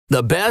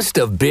The best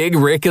of Big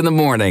Rick in the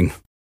morning.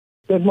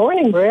 Good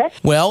morning, Rick.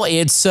 Well,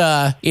 it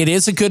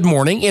is a good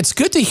morning. It's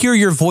good to hear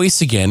your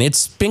voice again.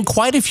 It's been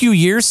quite a few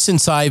years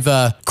since I've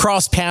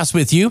crossed paths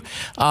with you.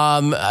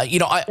 I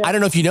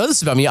don't know if you know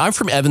this about me. I'm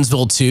from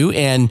Evansville, too,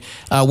 and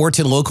worked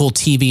in local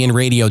TV and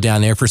radio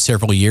down there for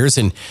several years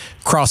and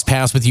crossed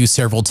paths with you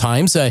several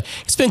times.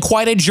 It's been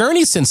quite a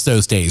journey since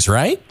those days,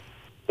 right?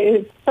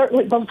 It's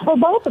certainly for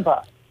both of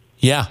us.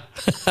 Yeah,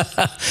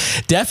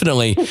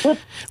 definitely.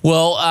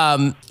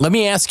 Well, let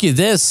me ask you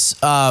this.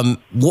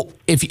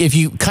 If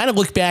you kind of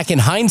look back in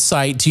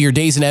hindsight to your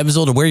days in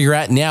Evansville to where you're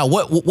at now,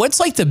 what's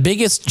like the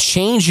biggest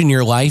change in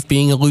your life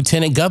being a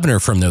lieutenant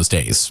governor from those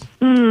days?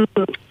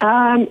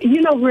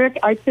 Rick,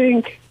 I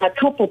think a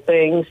couple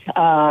things.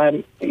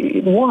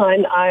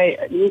 One,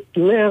 I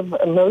live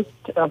most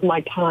of my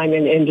time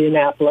in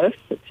Indianapolis,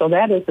 so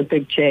that is a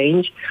big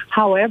change.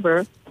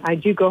 However, I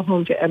do go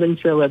home to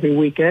Evansville every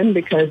weekend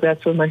because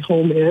that's where my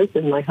home is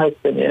and my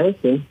husband is.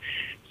 And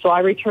so I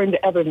return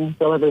to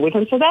Evansville every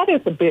weekend. So that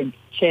is a big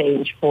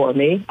change for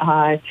me.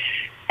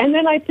 And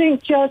then I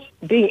think just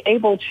being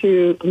able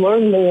to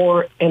learn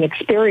more and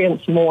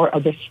experience more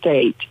of the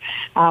state.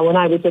 When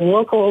I was in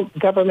local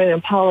government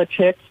and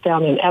politics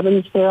down in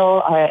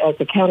Evansville as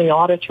a county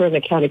auditor and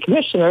a county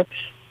commissioner,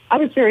 I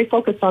was very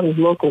focused on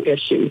local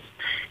issues.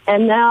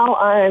 And now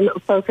I'm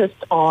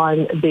focused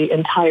on the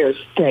entire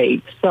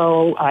state.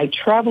 So I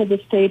travel the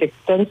state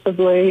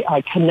extensively.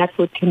 I connect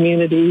with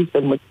communities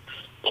and with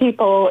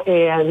people.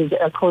 And,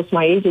 of course,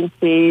 my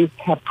agencies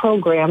have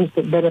programs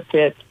that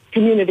benefit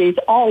communities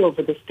all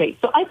over the state.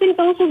 So I think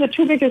those are the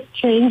two biggest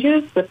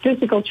changes, the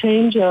physical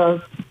change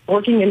of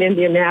working in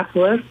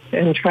Indianapolis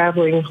and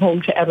traveling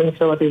home to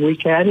Evansville every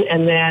weekend,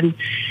 and then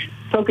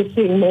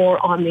focusing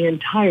more on the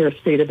entire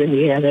state of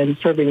Indiana and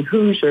serving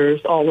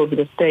Hoosiers all over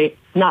the state,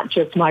 not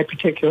just my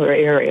particular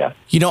area.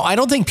 You know, I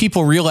don't think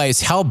people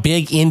realize how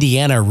big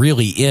Indiana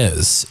really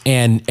is.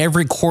 And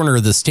every corner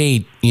of the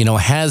state,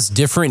 has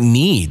different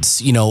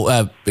needs.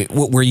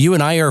 Where you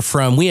and I are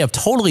from, we have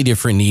totally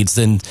different needs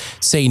than,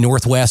 say,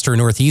 Northwest or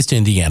Northeast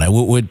Indiana.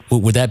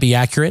 Would that be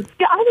accurate?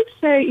 Yeah, I would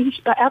say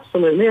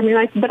absolutely.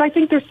 But I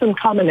think there's some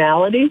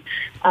commonality.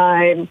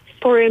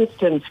 For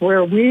instance,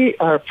 where we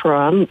are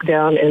from,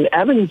 down in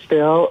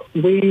Evansville,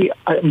 we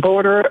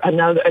border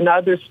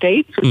another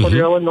state, we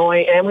border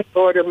Illinois, and we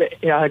border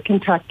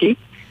Kentucky.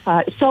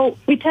 So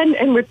we tend,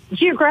 and we're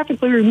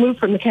geographically removed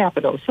from the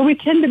capital, so we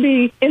tend to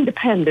be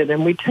independent,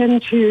 and we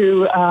tend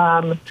to,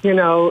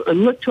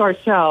 look to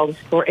ourselves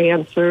for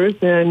answers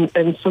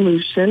and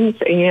solutions.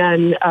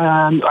 And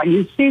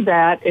you see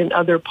that in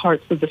other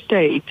parts of the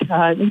state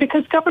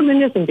because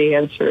government isn't the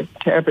answer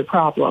to every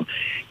problem,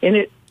 and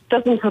it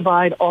doesn't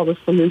provide all the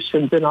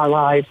solutions in our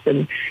lives.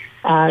 And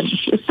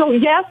so,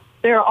 yes,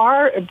 there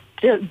are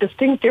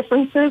distinct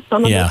differences.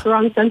 Some of us are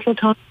on Central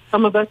Time,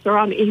 some of us are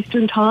on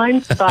Eastern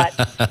Time, but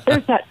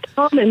there's that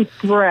common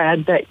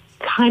thread that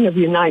kind of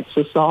unites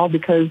us all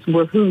because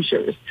we're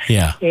Hoosiers.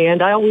 Yeah.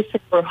 And I always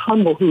say we're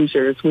humble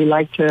Hoosiers. We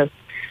like to,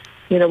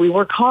 we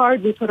work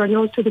hard, we put our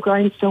nose to the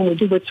grindstone, we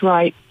do what's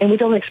right, and we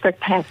don't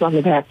expect pats on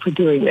the back for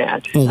doing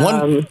that.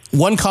 Well,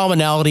 one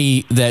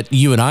commonality that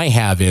you and I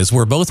have is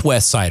we're both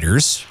West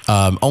Siders.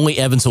 Only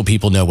Evansville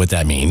people know what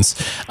that means.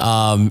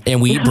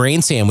 And we eat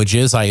brain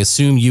sandwiches. I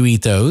assume you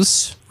eat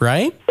those,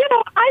 right?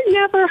 I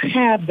never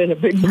have been a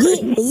big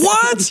brain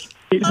What?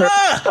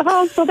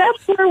 So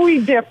that's where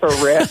we differ,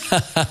 Rick.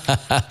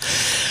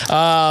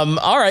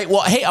 All right.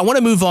 Well, hey, I want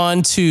to move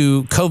on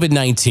to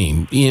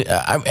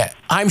COVID-19.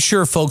 I'm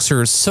sure folks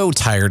are so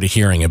tired of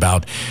hearing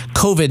about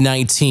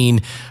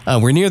COVID-19.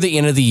 We're near the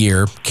end of the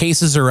year.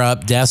 Cases are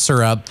up. Deaths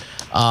are up.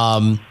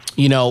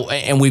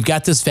 And we've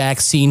got this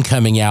vaccine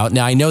coming out.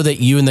 Now, I know that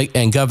you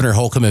and Governor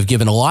Holcomb have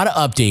given a lot of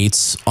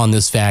updates on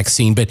this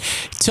vaccine, but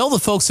tell the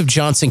folks of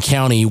Johnson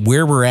County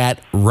where we're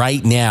at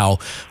right now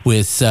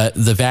with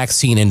the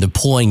vaccine and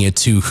deploying it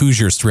to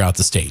Hoosiers throughout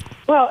the state.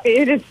 Well,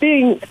 it is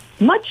being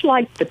much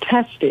like the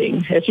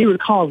testing. As you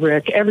recall,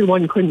 Rick,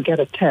 everyone couldn't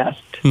get a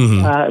test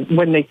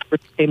when they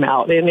first came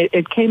out. And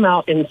it came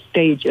out in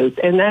stages.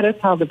 And that is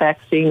how the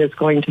vaccine is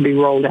going to be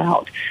rolled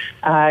out.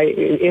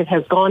 It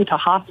has gone to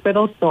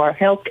hospitals, so our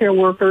healthcare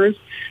workers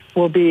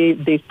will be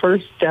the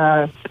first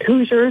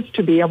Hoosiers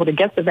to be able to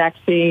get the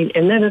vaccine.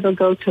 And then it'll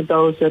go to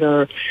those that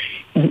are,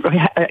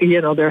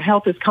 their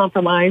health is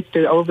compromised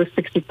and over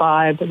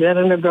 65. Then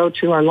it'll go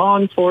to our law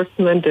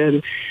enforcement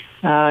and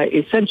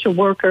essential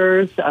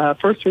workers,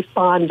 first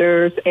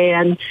responders,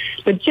 and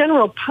the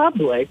general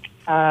public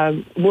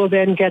will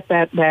then get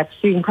that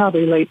vaccine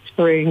probably late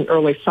spring,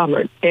 early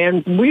summer.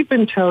 And we've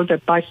been told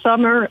that by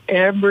summer,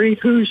 every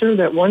Hoosier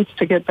that wants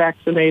to get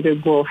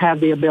vaccinated will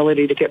have the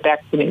ability to get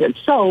vaccinated.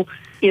 So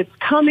it's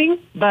coming,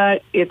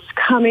 but it's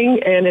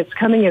coming, and it's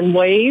coming in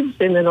waves,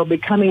 and it'll be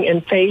coming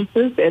in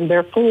phases, and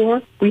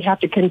therefore we have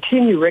to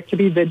continue, Rick, to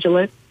be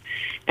vigilant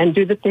and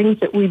do the things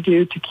that we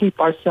do to keep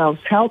ourselves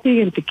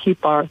healthy and to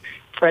keep our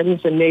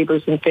friends and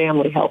neighbors and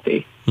family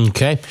healthy.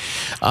 Okay.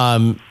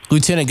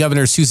 Lieutenant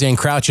Governor Suzanne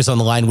Crouch is on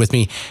the line with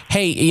me.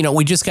 Hey,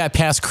 we just got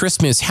past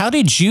Christmas. How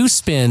did you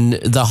spend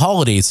the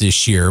holidays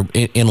this year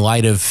in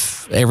light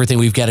of everything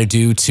we've got to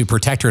do to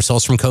protect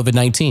ourselves from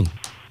COVID-19?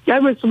 I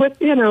was with,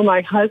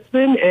 my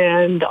husband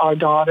and our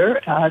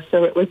daughter,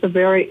 so it was a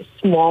very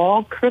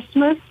small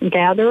Christmas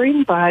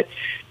gathering, but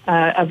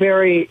a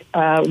very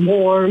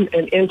warm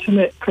and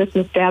intimate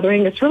Christmas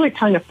gathering. It's really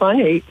kind of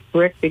funny,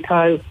 Rick,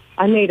 because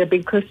I made a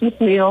big Christmas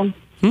meal.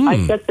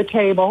 I set the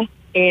table,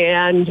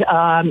 and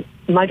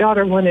my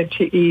daughter wanted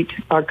to eat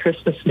our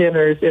Christmas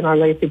dinners in our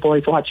lazy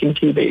boys watching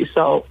TV.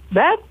 So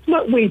that's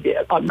what we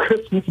did on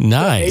Christmas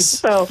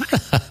Nice. Day. So,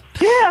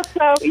 yeah,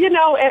 so,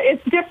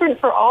 it's different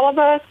for all of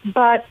us,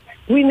 but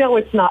we know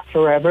it's not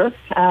forever.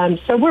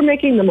 So we're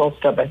making the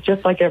most of it,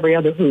 just like every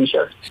other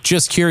Hoosier.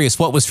 Just curious,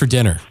 what was for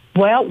dinner?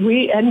 Well,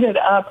 we ended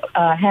up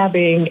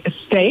having a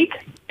steak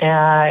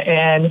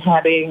and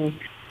having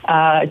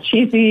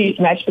cheesy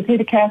mashed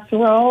potato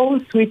casserole,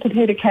 sweet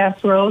potato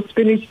casserole,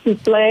 spinach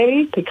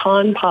souffle,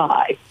 pecan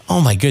pie.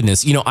 Oh, my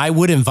goodness. I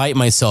would invite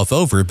myself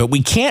over, but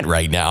we can't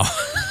right now.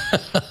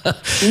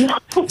 No.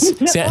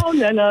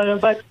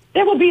 But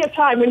there will be a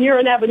time when you're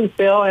in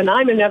Evansville and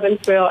I'm in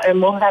Evansville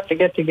and we'll have to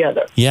get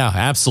together. Yeah,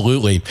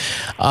 absolutely.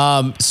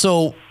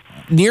 So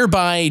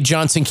nearby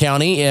Johnson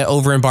County,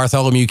 over in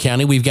Bartholomew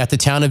County, we've got the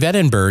town of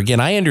Edinburgh,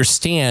 and I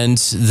understand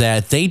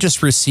that they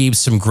just received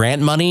some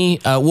grant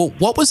money.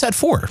 What was that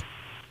for?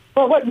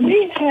 Well, what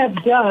we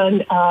have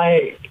done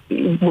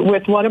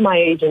with one of my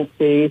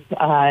agencies,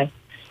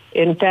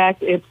 in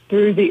fact, it's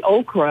through the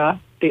OCRA,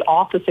 the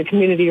Office of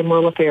Community and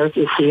Rural Affairs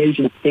is the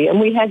agency, and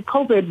we had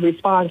COVID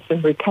response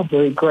and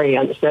recovery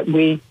grants that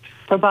we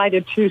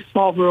provided to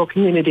small rural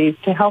communities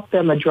to help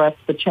them address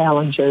the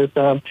challenges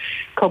of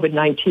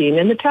COVID-19.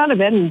 And the town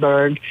of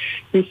Edinburgh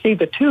received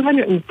a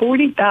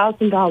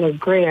 $240,000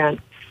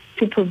 grant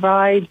to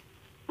provide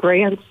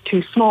grants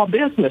to small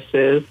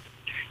businesses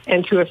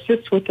and to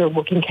assist with their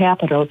working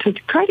capital to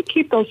try to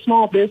keep those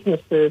small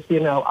businesses,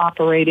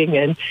 operating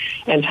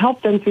and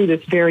help them through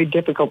this very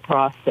difficult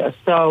process.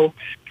 So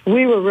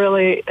we were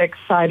really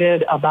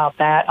excited about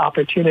that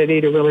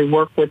opportunity to really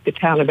work with the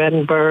town of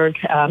Edinburgh.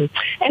 And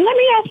let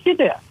me ask you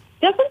this.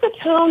 Doesn't the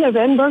town of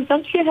Edinburgh,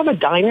 don't you have a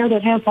diner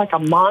that has like a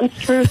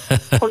monstrous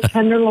pork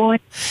tenderloin?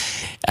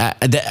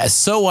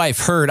 So I've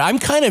heard. I'm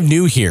kind of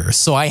new here,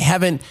 so I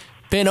haven't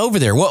been over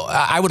there. Well,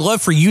 I would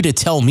love for you to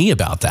tell me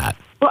about that.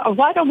 Well,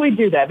 why don't we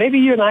do that? Maybe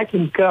you and I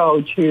can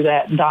go to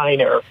that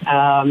diner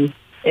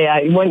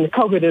when the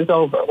COVID is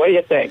over. What do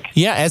you think?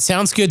 Yeah, it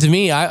sounds good to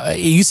me.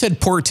 You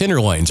said pork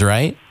tenderloins,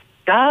 right?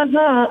 But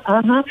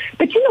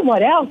you know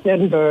what else,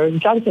 Edinburgh,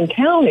 Johnson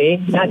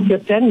County, not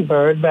just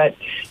Edinburgh, but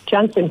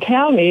Johnson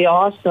County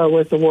also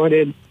was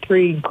awarded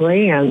 3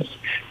 grants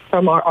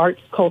from our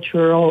arts,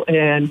 cultural,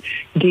 and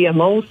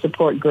DMO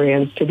support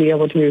grants to be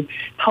able to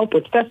help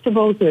with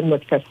festivals and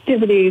with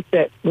festivities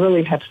that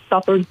really have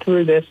suffered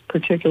through this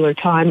particular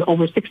time.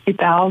 Over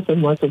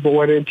 $60,000 was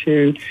awarded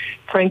to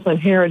Franklin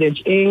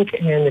Heritage, Inc.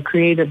 and the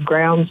Creative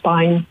Grounds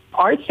Fine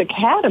Arts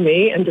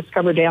Academy and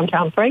Discover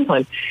Downtown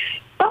Franklin.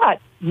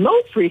 But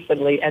most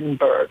recently,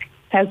 Edinburgh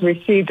has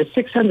received a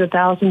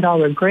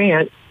 $600,000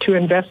 grant to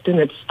invest in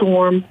its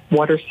storm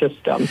water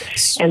system.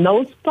 And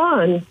those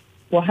funds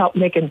will help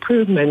make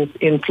improvements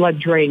in flood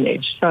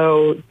drainage.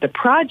 So the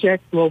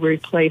project will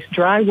replace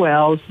dry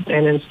wells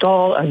and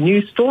install a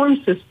new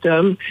storm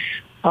system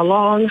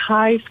along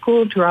High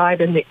School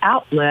Drive and the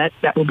outlet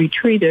that will be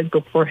treated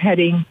before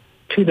heading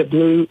to the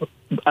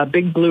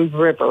Big Blue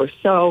River.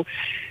 So,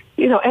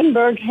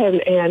 Edinburgh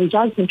and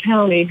Johnson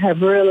County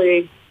have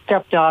really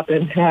stepped up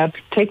and have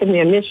taken the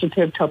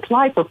initiative to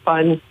apply for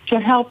funds to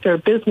help their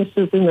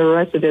businesses and their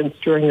residents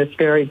during this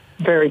very,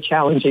 very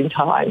challenging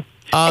time.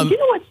 And you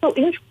know what's so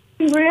interesting,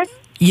 Rick?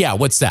 Yeah,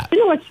 what's that? You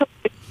know what's so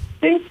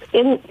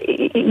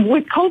interesting?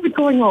 With COVID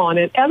going on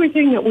and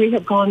everything that we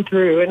have gone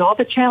through and all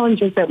the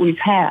challenges that we've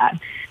had,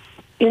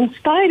 in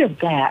spite of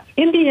that,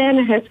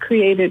 Indiana has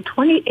created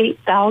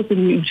 28,000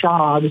 new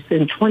jobs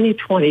in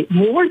 2020,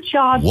 more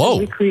jobs than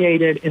we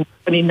created in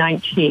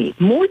 2019,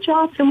 more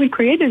jobs than we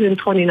created in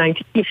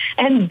 2019.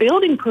 And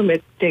building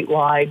permits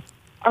statewide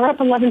are up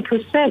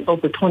 11%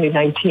 over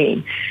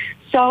 2019.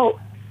 So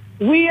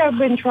we have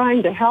been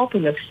trying to help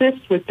and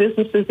assist with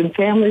businesses and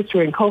families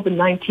during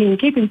COVID-19,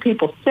 keeping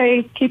people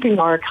safe, keeping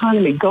our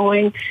economy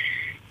going.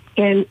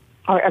 And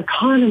our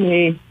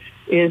economy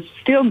is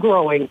still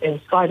growing in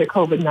spite of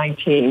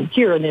COVID-19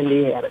 here in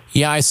Indiana.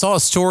 Yeah, I saw a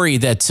story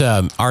that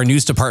our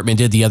news department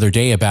did the other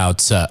day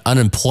about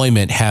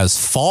unemployment has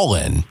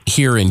fallen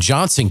here in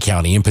Johnson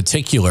County in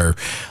particular,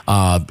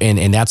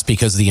 and that's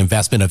because of the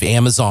investment of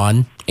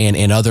Amazon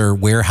and other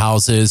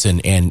warehouses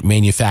and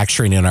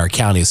manufacturing in our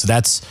county. So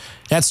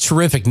that's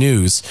terrific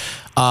news.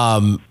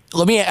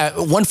 Let me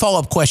one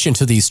follow-up question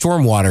to the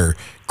stormwater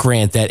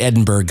grant that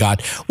Edinburgh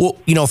got.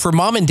 Well, for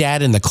mom and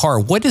dad in the car,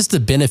 what is the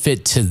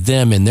benefit to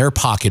them in their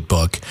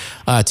pocketbook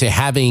to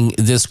having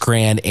this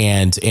grant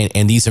and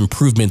these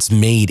improvements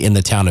made in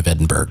the town of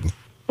Edinburgh?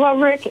 Well,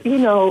 Rick,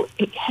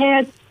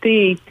 had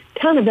the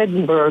town of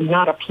Edinburgh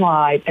not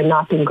applied and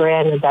not been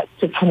granted that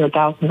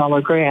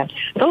 $600,000 grant,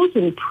 those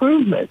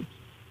improvements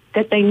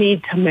that they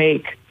need to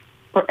make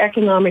for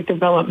economic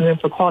development and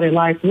for quality of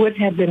life would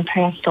have been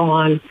passed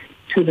on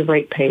to the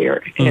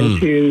ratepayer and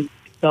to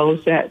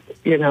those that,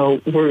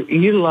 were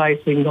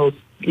utilizing those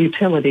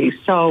utilities.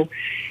 So,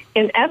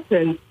 in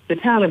essence, the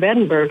town of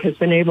Edinburgh has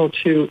been able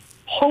to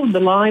hold the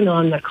line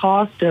on the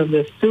cost of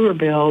the sewer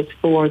bills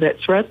for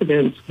its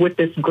residents with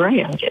this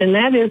grant. And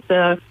that is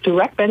a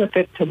direct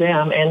benefit to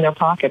them and their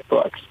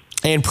pocketbooks.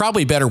 And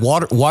probably better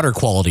water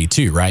quality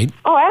too, right?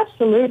 Oh,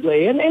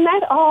 absolutely. And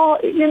that all,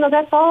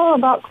 that's all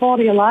about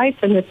quality of life,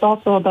 and it's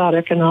also about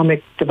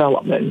economic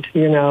development.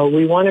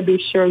 We want to be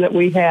sure that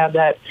we have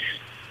that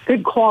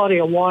good quality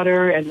of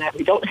water and that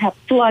we don't have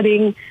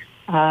flooding,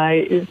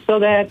 so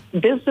that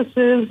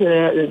businesses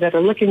that are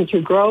looking to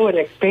grow and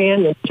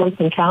expand in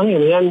Johnson County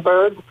and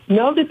Edinburgh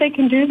know that they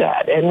can do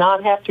that and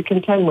not have to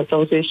contend with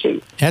those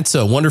issues. That's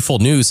wonderful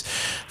news.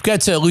 We've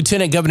got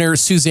Lieutenant Governor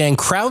Suzanne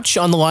Crouch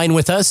on the line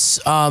with us.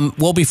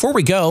 Well, before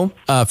we go,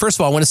 first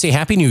of all, I want to say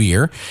Happy New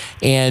Year.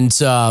 And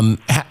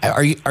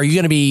are you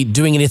going to be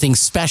doing anything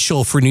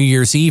special for New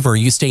Year's Eve, or are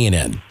you staying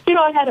in?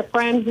 I had a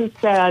friend who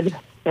said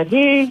that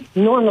he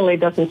normally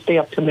doesn't stay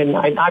up to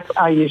midnight.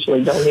 I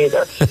usually don't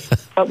either.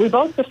 But we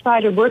both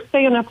decided we're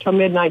staying up till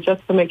midnight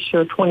just to make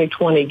sure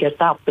 2020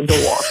 gets out the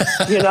door,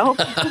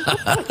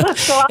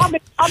 So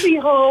I'll be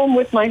home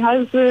with my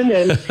husband,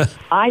 and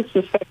I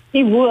suspect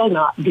he will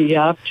not be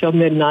up till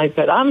midnight,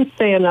 but I'm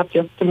staying up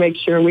just to make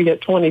sure we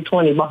get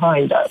 2020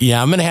 behind us.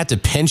 Yeah, I'm going to have to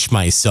pinch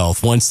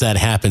myself once that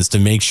happens to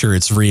make sure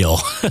it's real.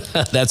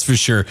 That's for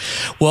sure.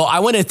 Well,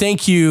 I want to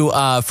thank you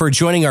for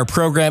joining our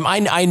program.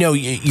 I know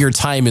your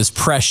time is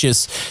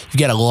precious. You've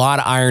got a lot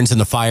of irons in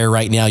the fire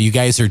right now. You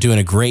guys are doing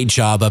a great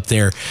job up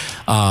there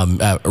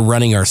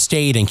running our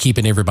state and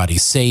keeping everybody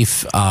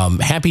safe.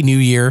 Happy New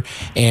Year,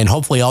 and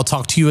hopefully I'll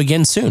talk to you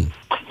again soon.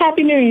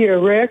 Happy New Year,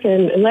 Rick,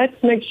 and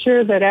let's make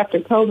sure that after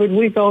COVID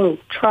we go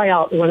try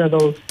out one of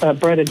those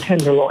breaded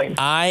tenderloins.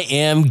 I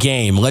am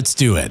game. Let's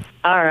do it.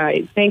 All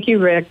right. Thank you,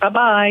 Rick.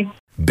 Bye-bye.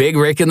 Big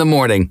Rick in the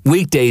Morning,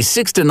 weekdays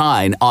 6 to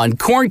 9 on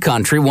Corn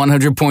Country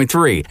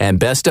 100.3 and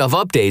best of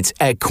updates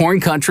at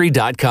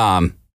corncountry.com.